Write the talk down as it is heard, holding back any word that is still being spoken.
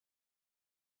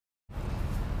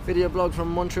video blog from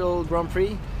Montreal Grand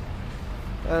Prix.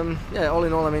 Yeah, all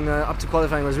in all, I mean, up to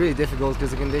qualifying was really difficult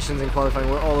because the conditions in qualifying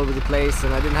were all over the place,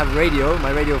 and I didn't have radio.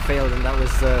 My radio failed, and that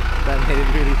made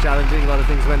it really challenging. A lot of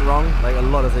things went wrong, like a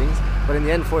lot of things. But in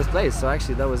the end, 4th place, so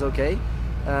actually that was okay.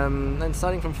 And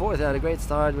starting from 4th, I had a great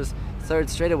start. Was 3rd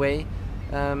straight away,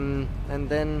 and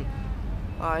then.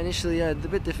 Initially, yeah, a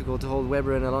bit difficult to hold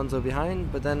Webber and Alonso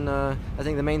behind, but then I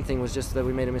think the main thing was just that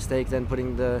we made a mistake then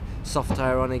putting the soft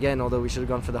tire on again, although we should have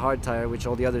gone for the hard tire, which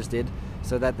all the others did.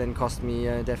 So that then cost me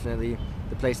definitely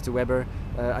the place to Webber.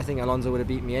 I think Alonso would have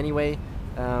beat me anyway,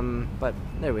 but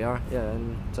there we are. Yeah,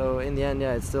 and so in the end,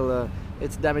 yeah, it's still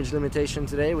it's damage limitation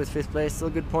today with 5th place, still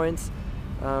good points.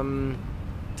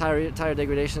 Tire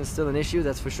degradation is still an issue,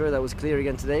 that's for sure. That was clear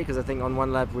again today, because I think on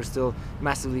one lap we're still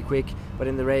massively quick, but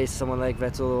in the race someone like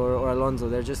Vettel or Alonso,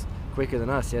 they're just quicker than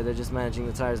us. Yeah, they're just managing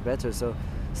the tires better, so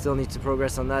still need to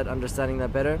progress on that, understanding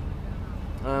that better.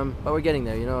 But we're getting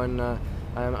there, you know, and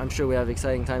I'm sure we have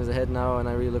exciting times ahead now, and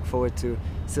I really look forward to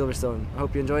Silverstone. I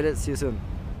hope you enjoyed it. See you soon.